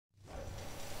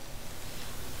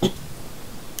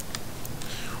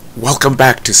Welcome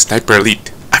back to Sniper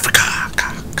Elite Africa.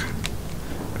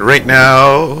 Right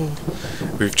now,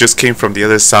 we've just came from the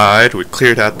other side. We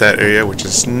cleared out that area, which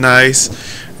is nice.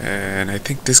 And I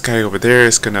think this guy over there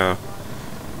is gonna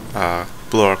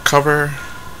blow our cover.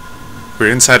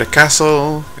 We're inside a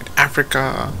castle in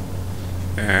Africa.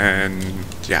 And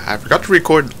yeah, I forgot to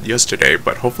record yesterday,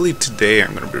 but hopefully today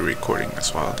I'm gonna be recording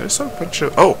as well. There's a bunch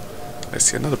of... Oh! I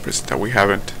see another person that we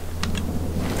haven't...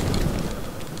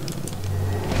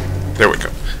 There we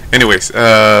go. Anyways,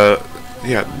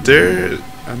 yeah, there.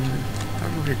 I'm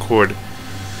record.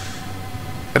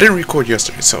 I didn't record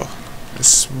yesterday, so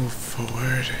let's move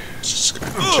forward. Just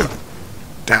gonna jump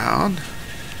down.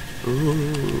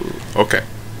 Ooh, okay.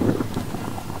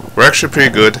 We're actually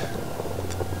pretty good.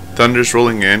 Thunder's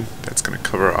rolling in. That's gonna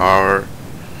cover our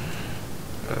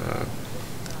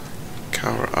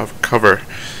cover.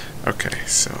 Okay,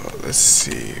 so let's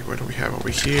see. What do we have over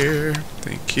here?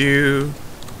 Thank you.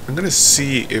 I'm gonna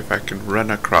see if I can run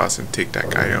across and take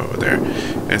that guy over there,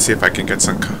 and see if I can get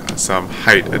some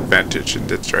height advantage in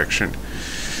this direction.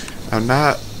 I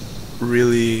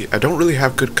don't really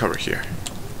have good cover here.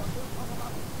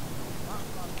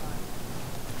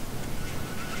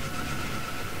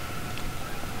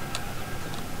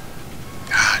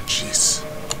 Ah, jeez.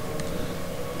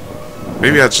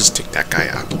 Maybe I'll just take that guy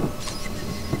out.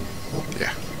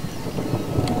 Yeah.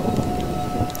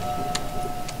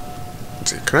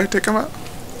 Could I take him out?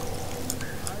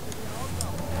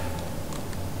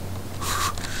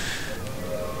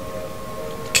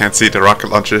 Can't see the rocket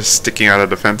launcher sticking out of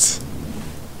the fence.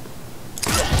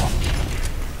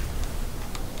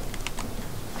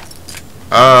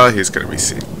 He's gonna be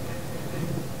seen,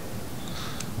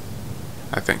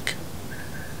 I think.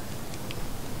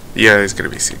 Yeah, he's gonna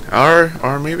be seen.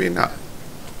 Or maybe not.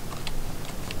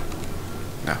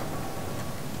 No.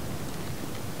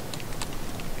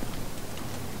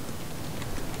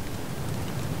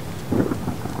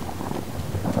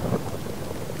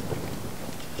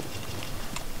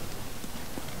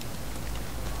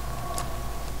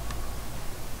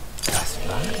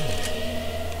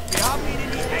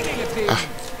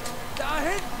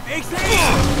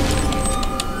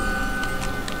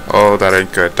 Oh, that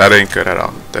ain't good. That ain't good at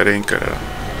all. That ain't good at all.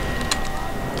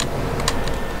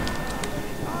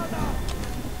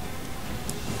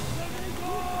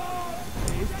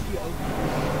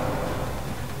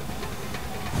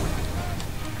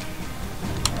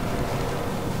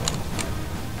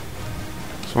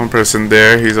 There's one person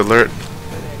there. He's alert.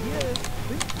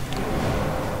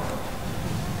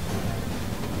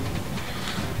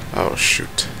 Oh,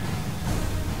 shoot.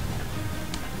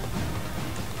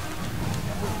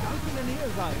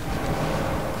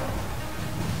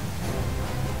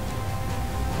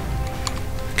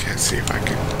 Can't see if I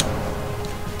can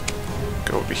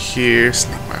go over here,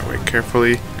 sneak my way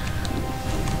carefully.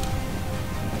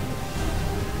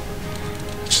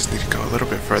 Just need to go a little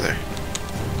bit further.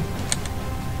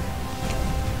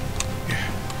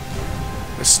 Yeah.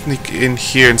 Let's sneak in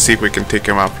here and see if we can take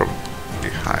him out from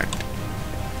behind.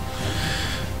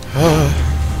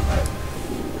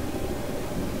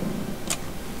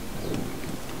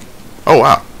 Oh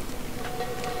wow.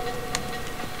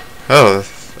 Oh,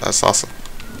 that's awesome.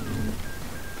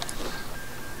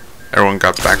 Everyone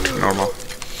got back to normal.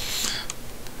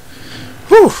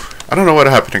 Whew! I don't know what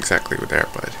happened exactly with there,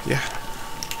 but yeah.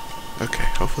 Okay,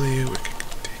 hopefully we can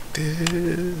take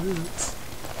this.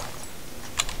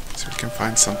 So we can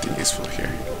find something useful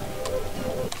here.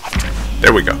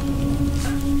 There we go.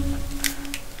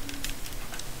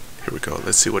 Here we go.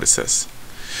 Let's see what it says.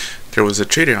 There was a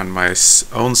traitor on my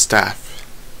own staff.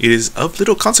 It is of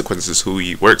little consequences who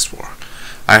he works for.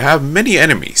 I have many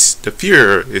enemies. The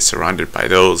Führer is surrounded by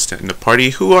those in the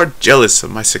party who are jealous of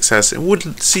my success and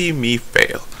would see me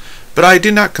fail. But I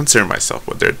do not concern myself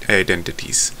with their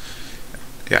identities.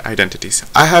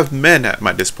 I have men at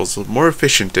my disposal more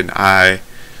efficient than I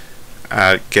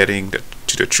at getting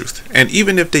to the truth. And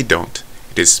even if they don't,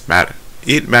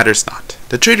 it matters not.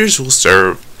 The traitors will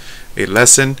serve a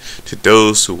lesson to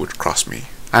those who would cross me.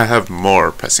 I have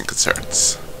more pressing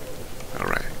concerns.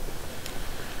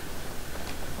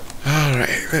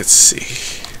 Alright, let's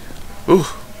see. Ooh.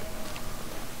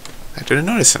 I didn't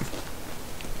notice him.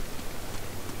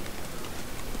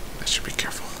 I should be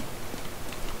careful.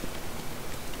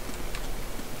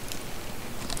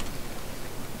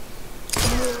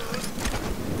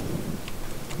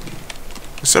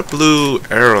 There's a blue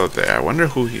arrow there. I wonder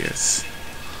who he is.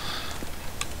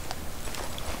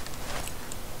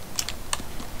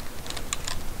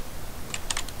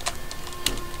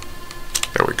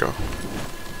 There we go.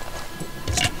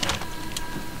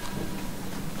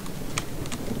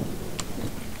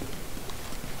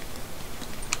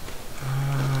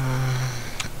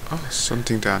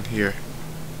 something down here.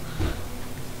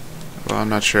 Well, I'm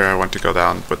not sure I want to go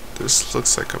down, but this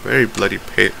looks like a very bloody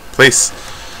place.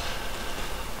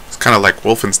 It's kind of like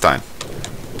Wolfenstein.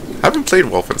 I haven't played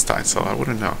Wolfenstein, so I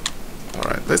wouldn't know.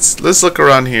 Alright, let's look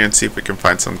around here and see if we can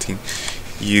find something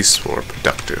useful or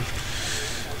productive.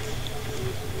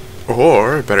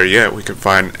 Or, better yet, we can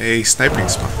find a sniping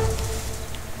spot.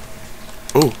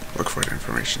 Oh, look for the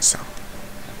information sound.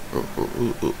 Ooh, ooh,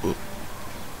 ooh, ooh, ooh.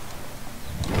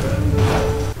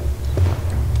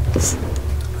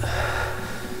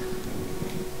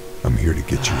 I'm here to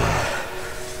get you out.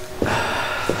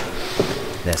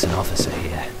 There's an officer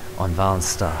here, on Val's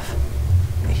staff.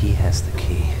 He has the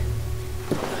key.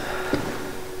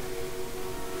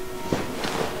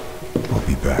 I'll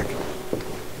be back.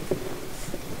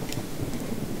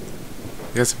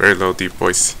 He has a very low, deep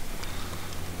voice.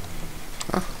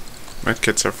 Oh,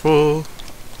 medkits are full.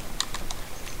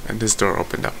 And this door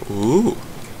opened up. Ooh.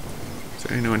 Is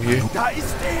there anyone here?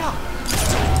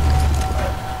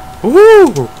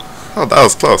 Ooh! Oh, that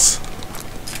was close.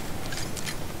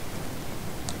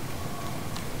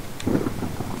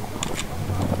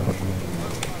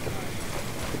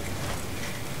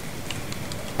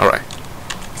 Alright.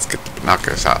 Let's get the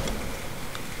binoculars out.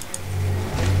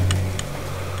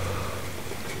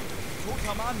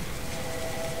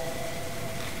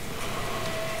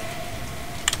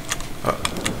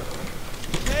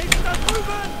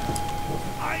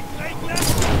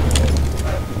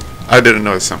 I didn't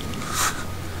notice him.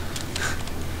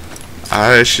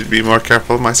 I should be more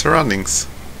careful of my surroundings.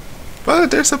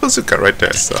 But there's a bazooka right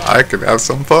there, so I can have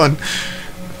some fun.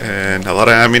 And a lot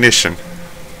of ammunition.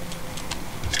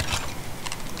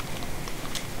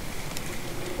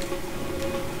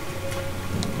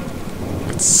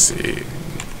 Let's see.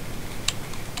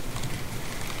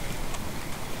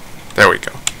 There we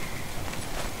go.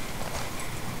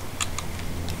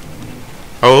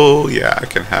 Oh yeah, I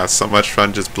can have so much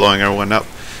fun just blowing everyone up.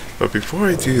 But before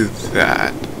I do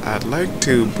that, I'd like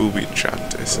to booby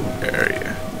trap this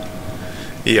area.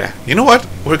 Yeah, you know what?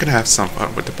 We're gonna have some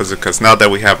fun with the bazookas now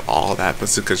that we have all that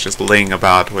bazookas just laying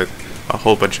about with a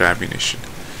whole bunch of ammunition.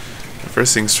 But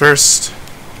first things first,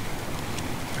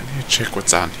 I need to check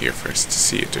what's on here first to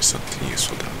see if there's something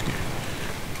useful down here.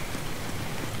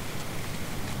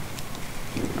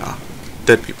 Ah,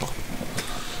 dead people.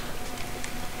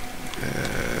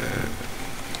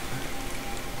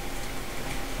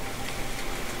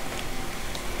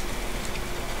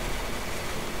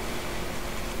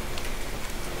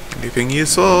 Anything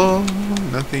useful?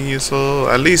 Nothing useful.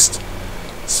 At least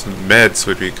some meds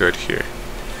would be good here.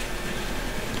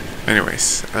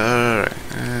 Anyways, alright.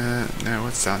 Now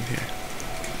what's down here?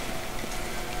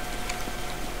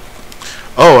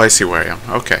 Oh, I see where I am.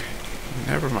 Okay.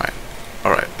 Never mind.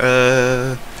 Alright,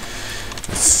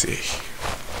 let's see.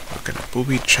 We're gonna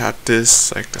booby trap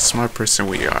this like the smart person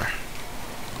we are.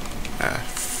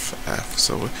 F.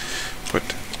 So we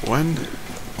put one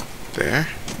there.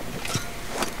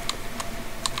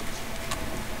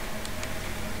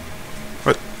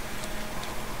 What?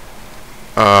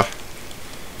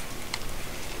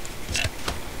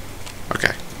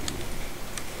 Okay.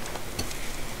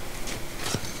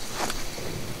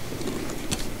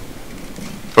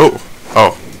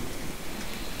 Oh.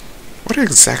 What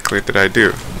exactly did I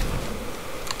do?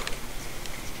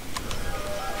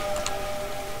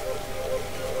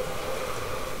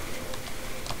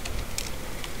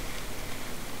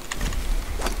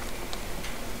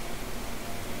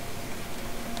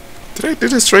 Did I do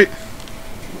this right?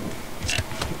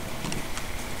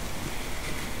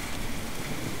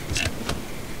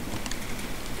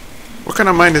 What kind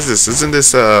of mine is this? Isn't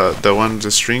this the one with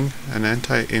the string? An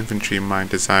anti-infantry mine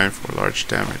designed for large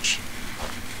damage.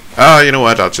 Oh, you know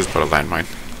what? I'll just put a landmine.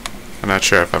 I'm not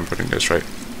sure if I'm putting this right.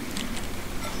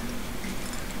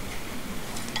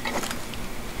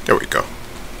 There we go.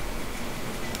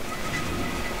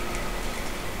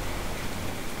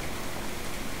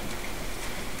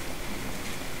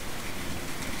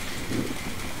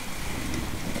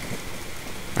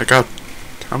 I got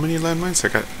how many landmines? I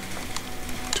got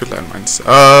 2 landmines.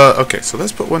 Okay, so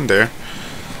let's put one there.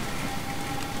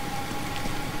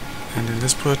 And then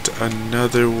let's put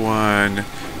another one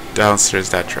downstairs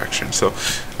that direction. So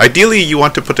ideally you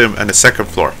want to put them on the 2nd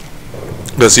floor,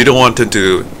 because you don't want them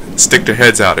to stick their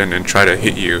heads out and then try to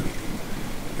hit you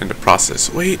in the process.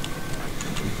 Wait,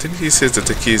 didn't he say that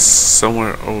the key's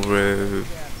somewhere over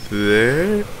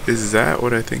there? Is that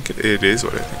what I think it is?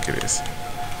 What I think it is.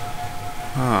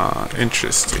 Ah,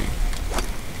 interesting.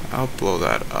 I'll blow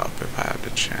that up if I have the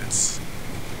chance.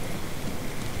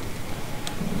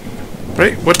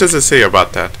 Right? What does it say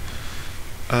about that?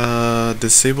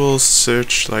 Disable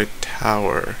searchlight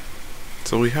tower.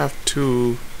 So we have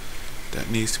 2 that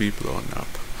needs to be blown up.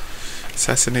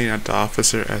 Assassinate the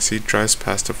officer as he drives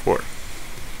past the fort.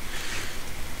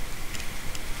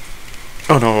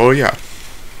 Oh no, oh yeah.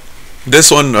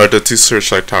 This one are the 2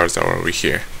 searchlight towers that were over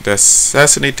here. The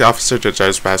assassinate the officer that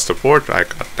drives past the fort, I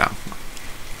got down.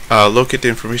 Locate the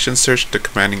information, search the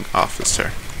commanding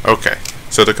officer. Okay,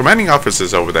 so the commanding officer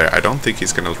is over there. I don't think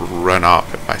he's gonna run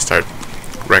off if I start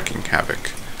wrecking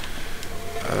havoc.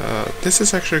 This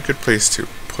is actually a good place to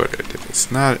put it.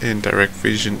 It's not in direct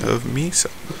vision of me, so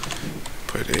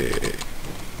put it.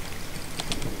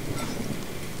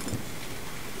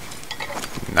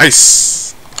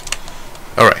 Nice.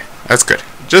 Alright, that's good.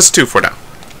 Just 2 for now.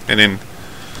 And then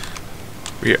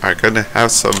we are gonna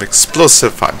have some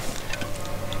explosive fun.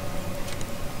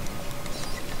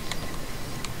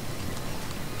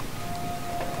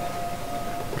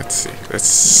 Let's see. Let's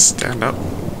stand up.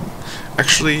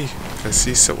 Actually, I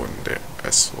see someone there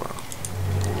as well.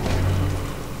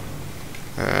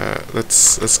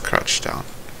 Let's crouch down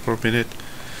for a minute.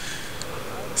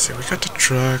 See, we got the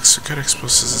trucks, we got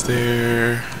explosives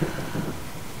there.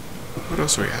 What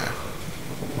else do we have?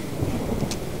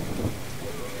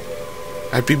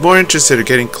 I'd be more interested in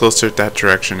getting closer to that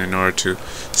direction in order to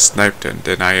snipe them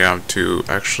than I am to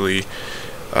actually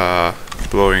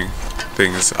blowing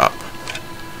things up.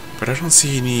 But I don't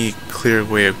see any clear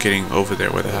way of getting over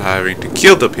there without having to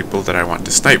kill the people that I want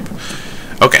to snipe.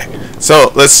 Okay,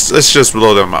 so let's just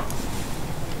blow them up.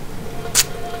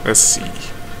 Let's see.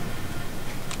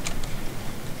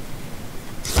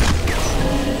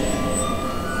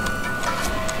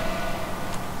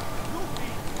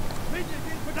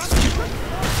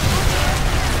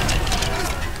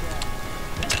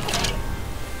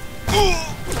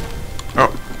 Oh,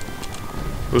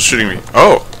 who's shooting me?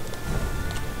 Oh,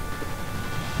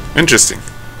 interesting.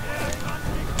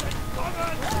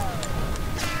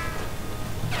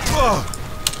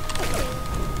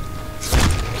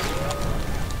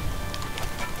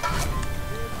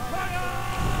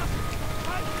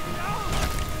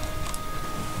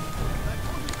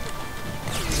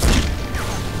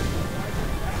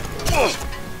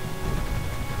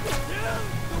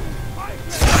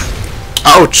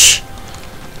 Ouch!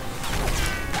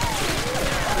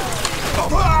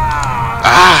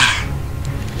 Ah!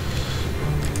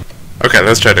 Okay,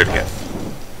 let's try it again.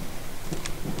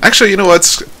 Actually, you know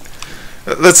what?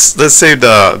 Let's save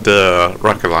the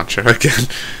rocket launcher again.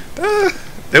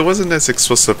 It wasn't as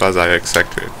explosive as I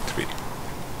expected it to be.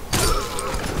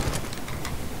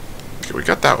 Okay, we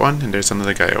got that one, and there's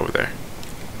another guy over there.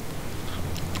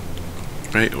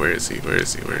 Right? Where is he? Where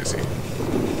is he? Where is he?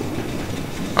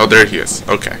 Oh, there he is.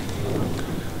 Okay.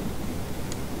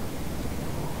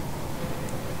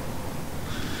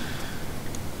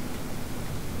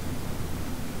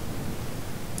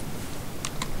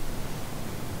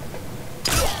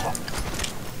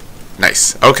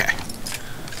 Nice. Okay.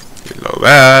 Below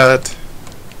that,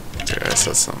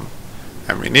 there's some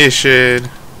ammunition.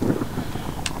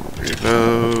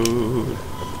 Reload.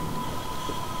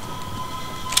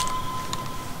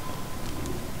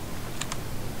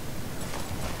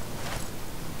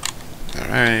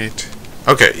 Alright.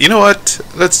 Okay, you know what?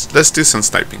 Let's do some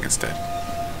sniping instead.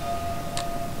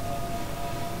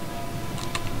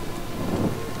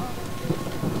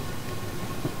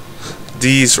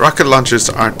 These rocket launchers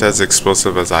aren't as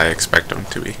explosive as I expect them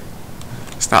to be.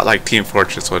 It's not like Team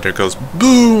Fortress where it goes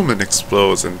boom and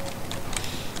explodes and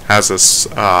has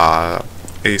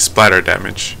a splatter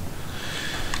damage.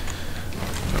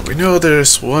 But we know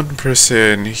there's one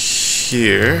person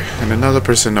here and another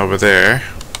person over there.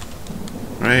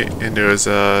 Right, and there's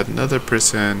another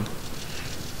person.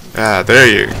 Ah, there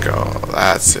you go.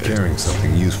 That's it. Carrying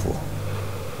something useful.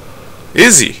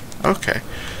 Is he? Okay.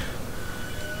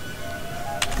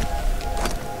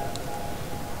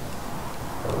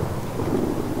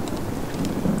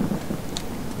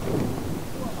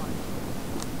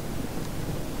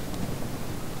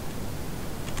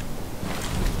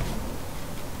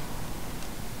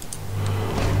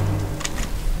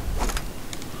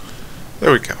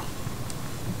 There we go.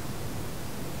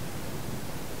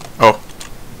 Oh.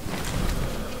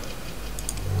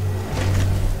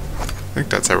 I think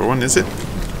that's everyone, is it?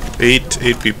 Eight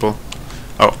people.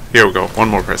 Oh, here we go. One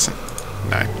more person.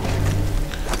 9.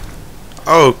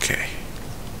 Okay.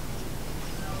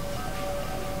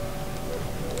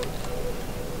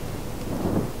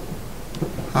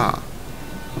 Huh.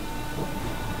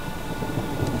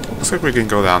 Looks like we can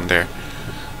go down there.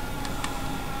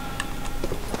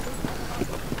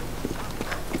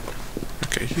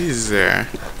 Okay, he's there.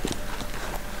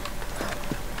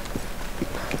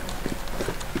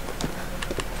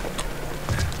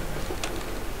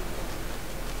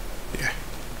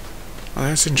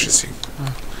 That's interesting.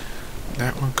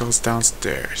 That one goes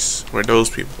downstairs, where those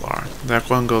people are. That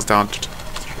one goes down to the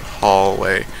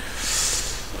hallway.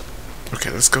 Okay,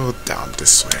 let's go down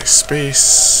this way. Space,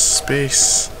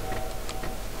 space.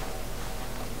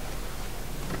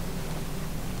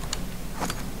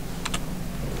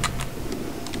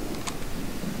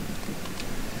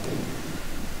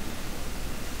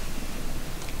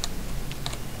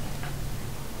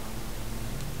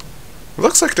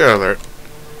 Looks like they're alert.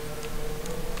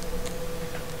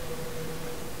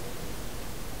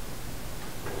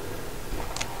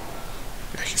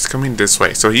 Yeah, he's coming this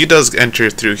way. So he does enter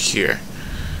through here.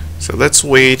 So let's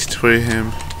wait for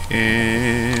him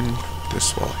in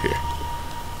this wall here.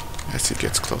 As he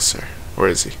gets closer. Where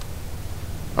is he?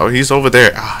 Oh, he's over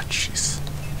there. Ah, jeez.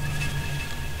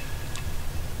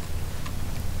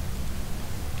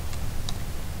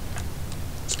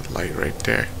 There's a light right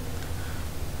there.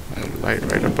 A light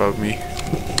right above me.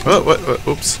 Oh, what?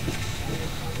 Oops.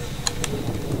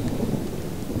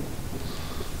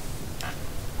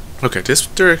 Okay, this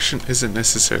direction isn't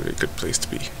necessarily a good place to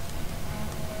be.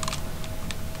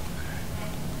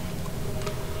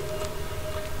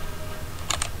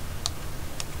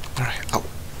 Alright,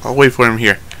 I'll wait for him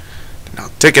here. And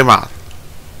I'll take him out.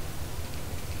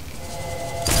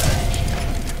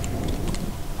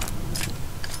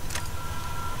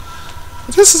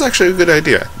 This is actually a good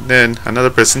idea. Then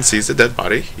another person sees the dead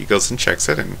body, he goes and checks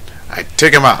it, and I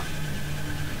take him out.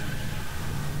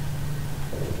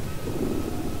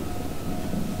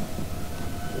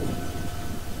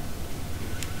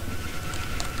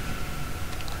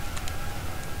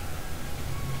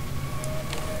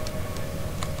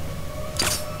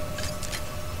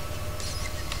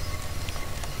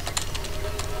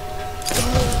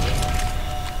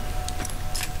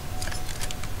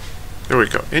 There we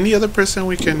go. Any other person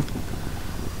we can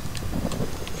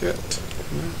get?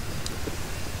 No.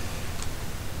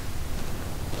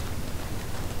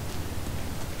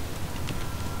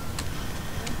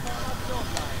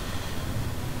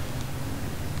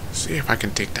 See if I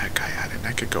can take that guy out, and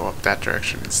I could go up that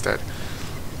direction instead.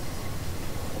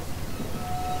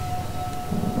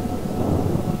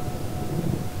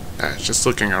 Just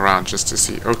looking around just to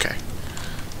see. Okay.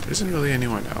 There isn't really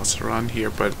anyone else around here,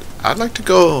 but I'd like to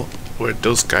go where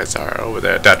those guys are over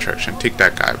there, that direction. Take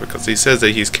that guy because he says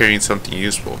that he's carrying something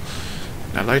useful,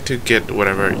 and I'd like to get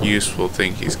whatever useful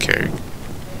thing he's carrying.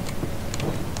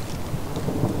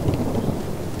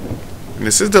 And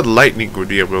this is the lightning would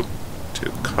be able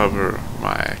to cover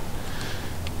my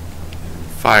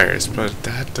fires, but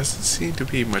that doesn't seem to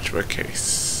be much of a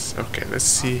case. Okay, let's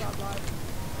see.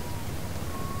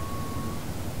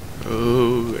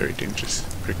 Oh, very dangerous,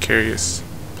 precarious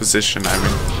position I'm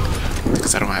in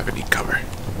because I don't have any cover.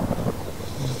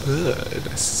 But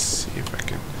let's see if I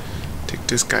can take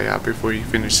this guy out before he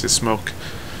finishes his smoke.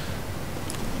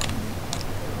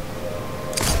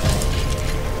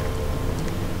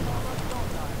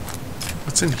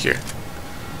 What's in here?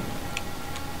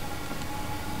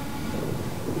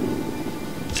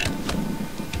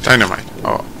 Dynamite.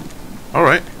 Oh, all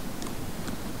right.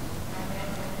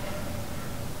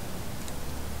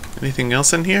 Anything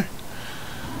else in here?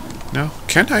 No.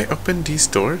 Can't I open these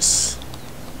doors?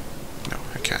 No,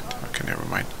 I can't. Okay, never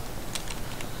mind.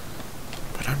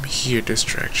 But I'm here this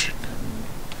direction.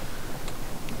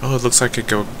 Oh, it looks like I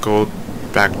could go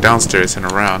back downstairs and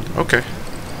around. Okay.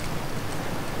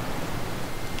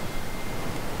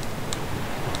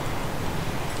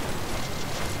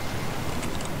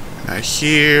 And I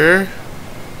hear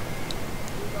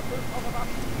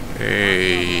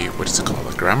a, what is it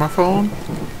called? A gramophone?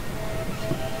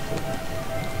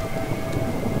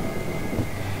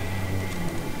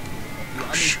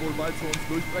 Wohl bald zu uns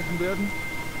durchbrechen werden?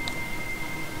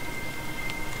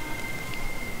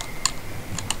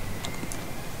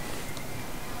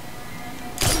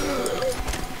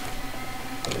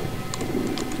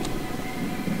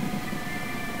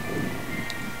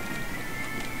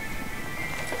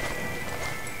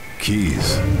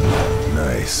 Keys.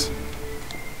 Nice.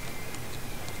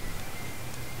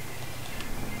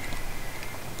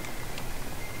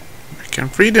 I can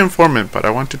free the informant, but I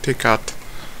want to take out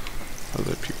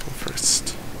other people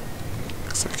first.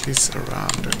 Looks like he's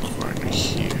around the corner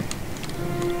here.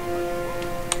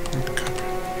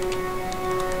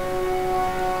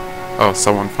 Oh,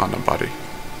 someone found a body.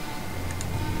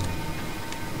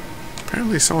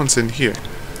 Apparently someone's in here.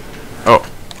 Oh.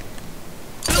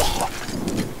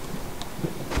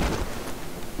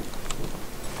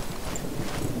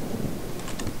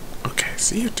 Okay,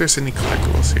 see if there's any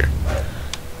collectibles here.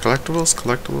 Collectibles,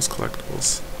 collectibles,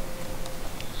 collectibles.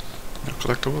 No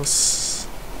collectibles.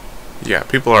 Yeah,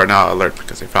 people are now alert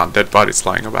because they found dead bodies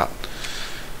lying about.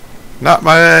 Not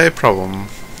my problem.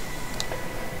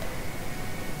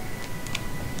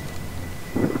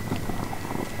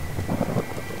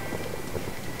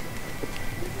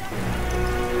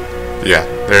 Yeah,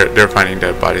 they're finding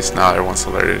dead bodies now. Everyone's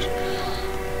alerted.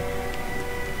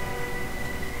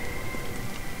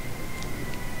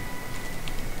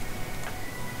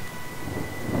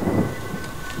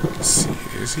 Let's see,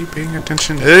 is he paying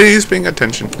attention? He's paying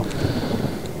attention.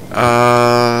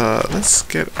 Let's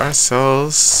get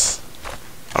ourselves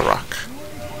a rock.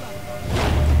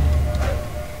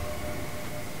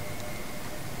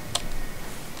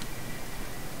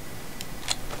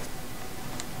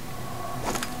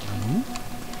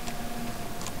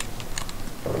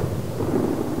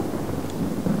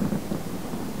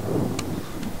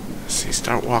 See,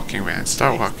 start walking, man.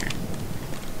 Start walking.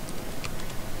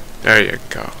 There you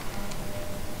go.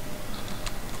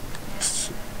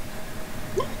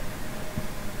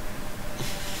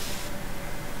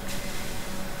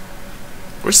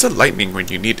 Where's the lightning when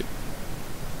you need it?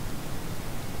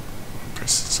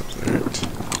 Press alert.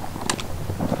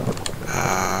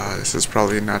 This is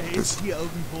probably not this.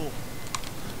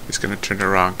 He's gonna turn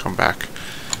around, come back.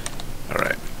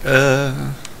 Alright.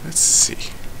 Let's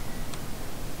see.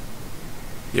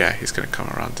 Yeah, he's gonna come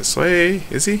around this way.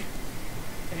 Is he?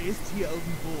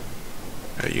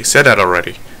 You said that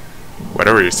already.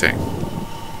 Whatever you're saying.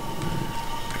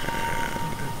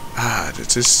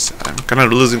 It's just I'm kind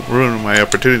of ruin my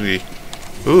opportunity.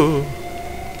 Ooh.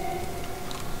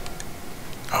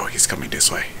 Oh, he's coming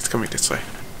this way. He's coming this way.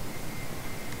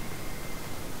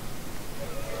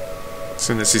 As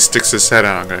soon as he sticks his head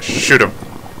out, I'm gonna shoot him.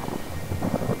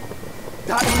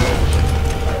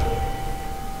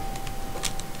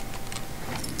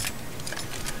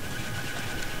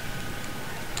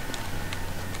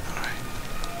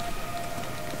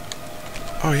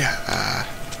 Oh yeah,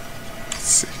 let's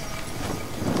see.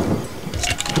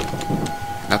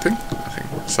 Nothing?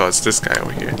 Nothing. So it's this guy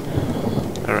over here.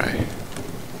 Alright.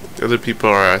 The other people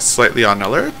are slightly on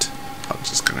alert. I'm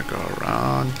just gonna go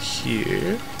around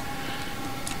here.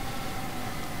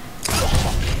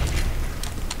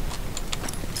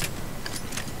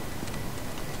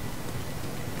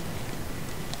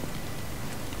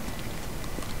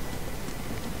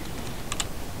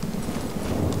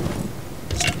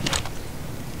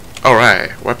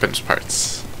 Alright, weapons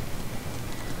parts.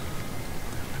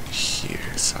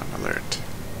 Here's on alert.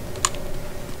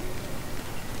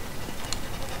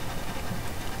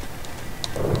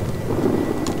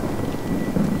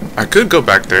 I could go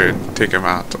back there and take him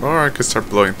out, or I could start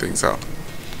blowing things out.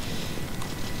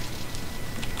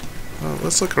 Well,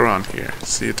 let's look around here,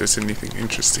 see if there's anything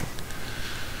interesting.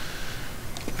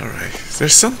 Alright,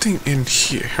 there's something in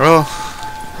here. Well,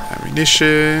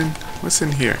 ammunition. What's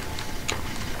in here?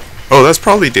 Oh, that's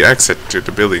probably the exit to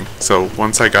the building. So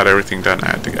once I got everything done,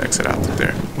 I had to exit out of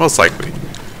there. Most likely.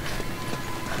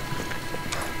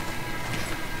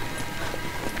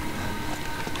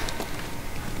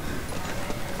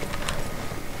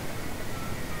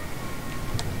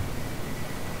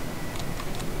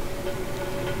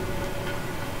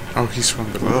 Oh, he's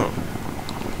from below.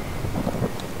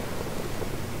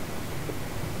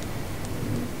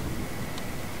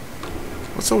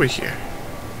 What's over here?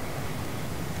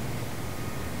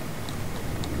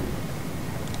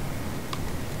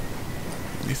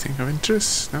 Anything of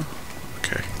interest? No?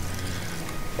 Okay.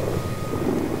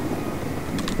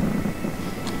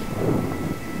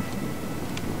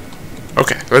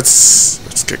 Okay,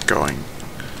 let's get going.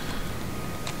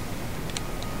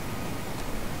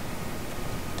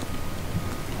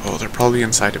 Oh, they're probably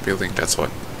inside the building, that's what.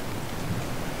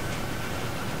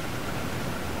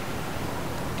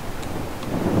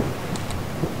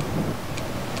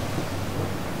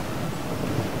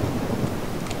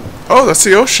 Oh, that's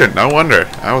the ocean. No wonder.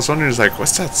 I was wondering, like,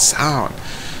 what's that sound?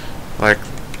 Like,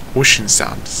 whooshing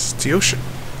sound. It's the ocean.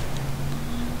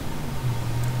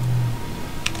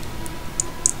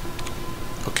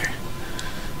 Okay.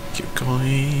 Keep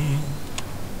going.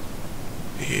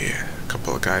 Yeah, a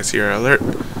couple of guys here are alert.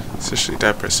 Especially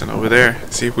that person over there.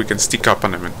 See if we can sneak up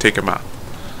on him and take him out.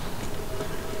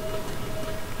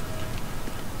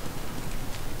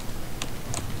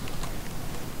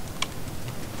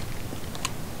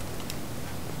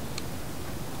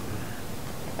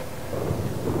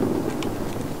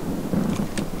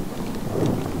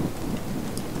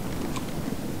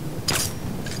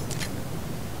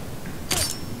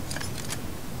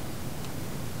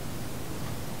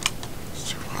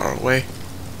 Away.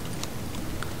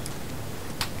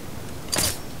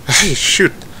 Hey,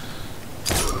 shoot.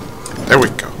 There we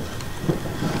go.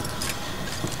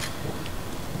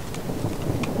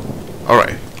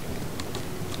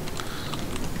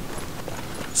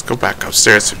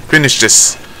 upstairs. Finish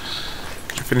this.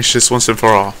 Finish this once and for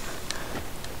all.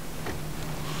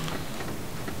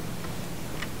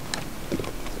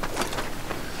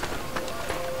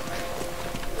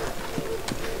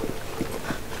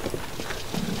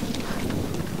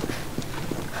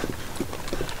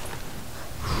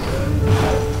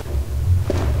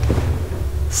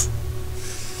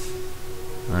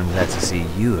 I'm glad to see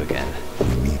you again.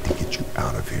 We need to get you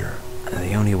out of here.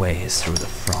 The only way is through the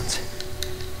front.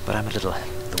 But I'm a little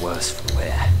the worse for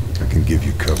wear. I can give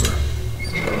you cover.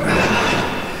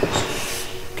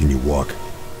 Can you walk?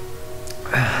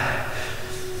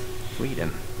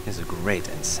 Freedom is a great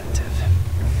incentive.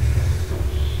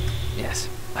 Yes,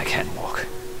 I can walk.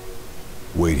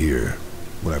 Wait here.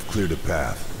 When I've cleared a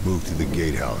path, move to the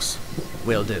gatehouse.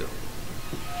 Will do.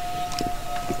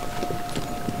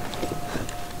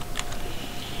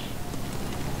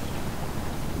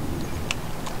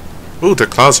 Ooh, the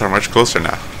clouds are much closer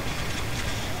now.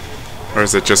 Or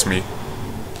is it just me?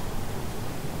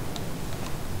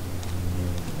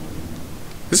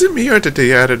 Is it me or did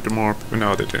they added more?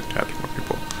 No, they didn't add more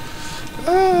people.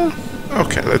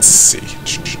 Okay, let's see.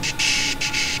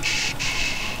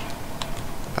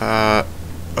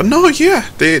 Oh no, yeah,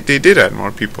 they did add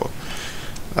more people.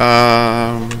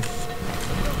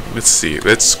 Let's see.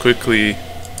 Let's quickly.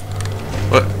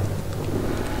 What?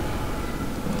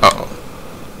 Uh-oh.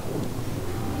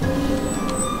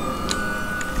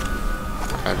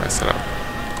 I messed it up.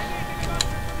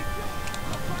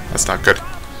 That's not good.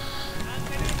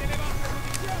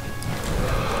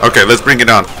 Okay, let's bring it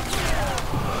on.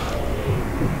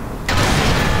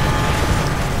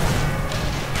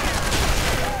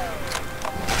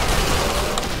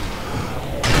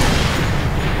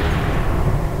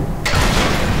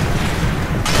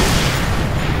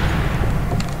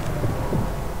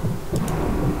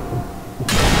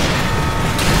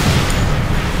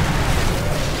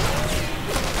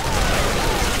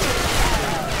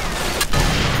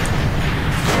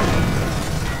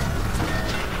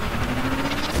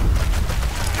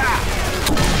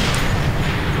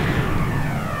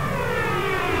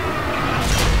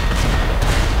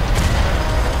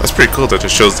 That's pretty cool that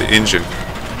it shows the engine.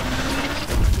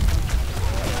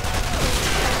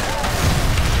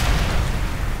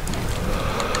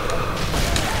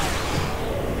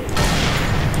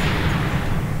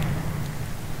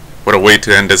 What a way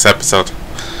to end this episode.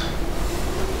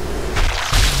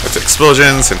 That's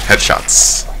explosions and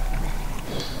headshots.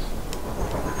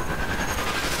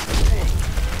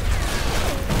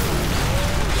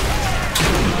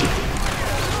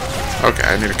 Okay,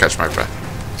 I need to catch my breath.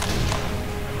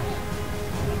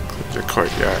 The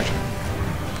courtyard.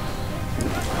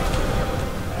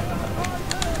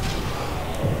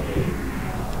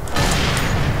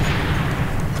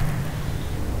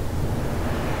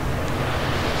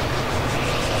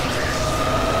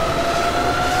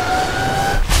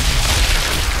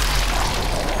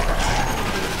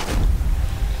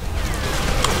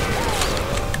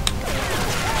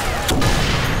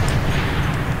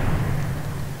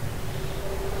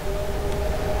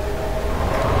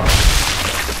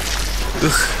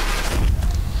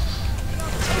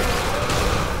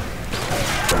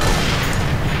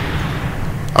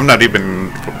 I'm not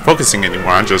even focusing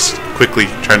anymore, I'm just quickly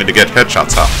trying to get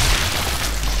headshots out.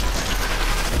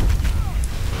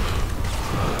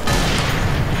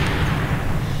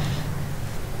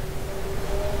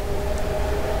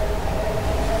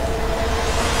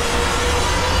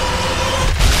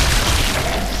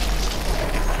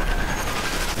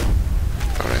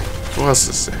 Alright, who else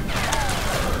is there?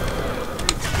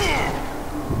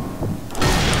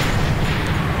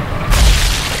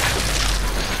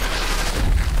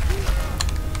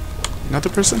 Another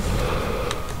person?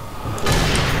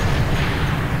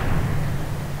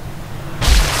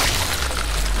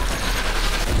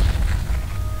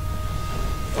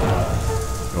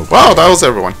 Okay. Wow, that was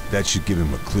everyone. That should give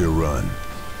him a clear run.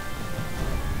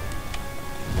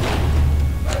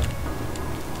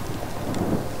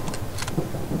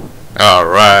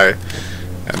 Alright.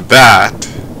 And that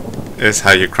is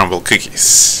how you crumble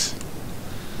cookies.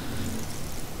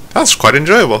 That's quite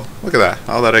enjoyable. Look at that.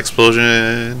 All that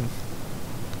explosion.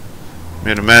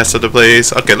 Made a mess of the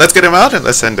place. Okay, let's get him out and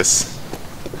let's end this.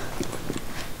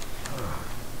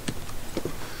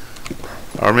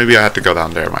 Or maybe I had to go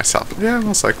down there myself. Yeah,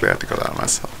 most likely I had to go down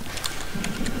myself.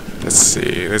 Let's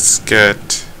see. Let's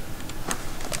get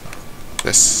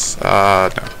this. No.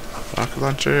 Rocket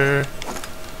launcher.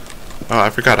 Oh,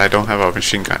 I forgot I don't have a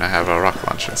machine gun. I have a rocket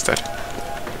launcher instead.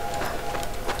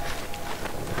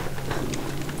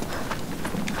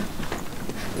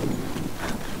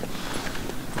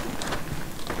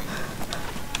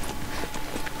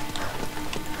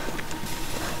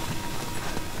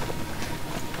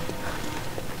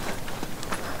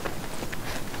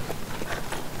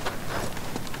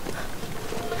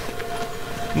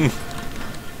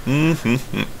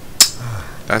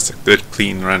 That's a good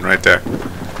clean run right there.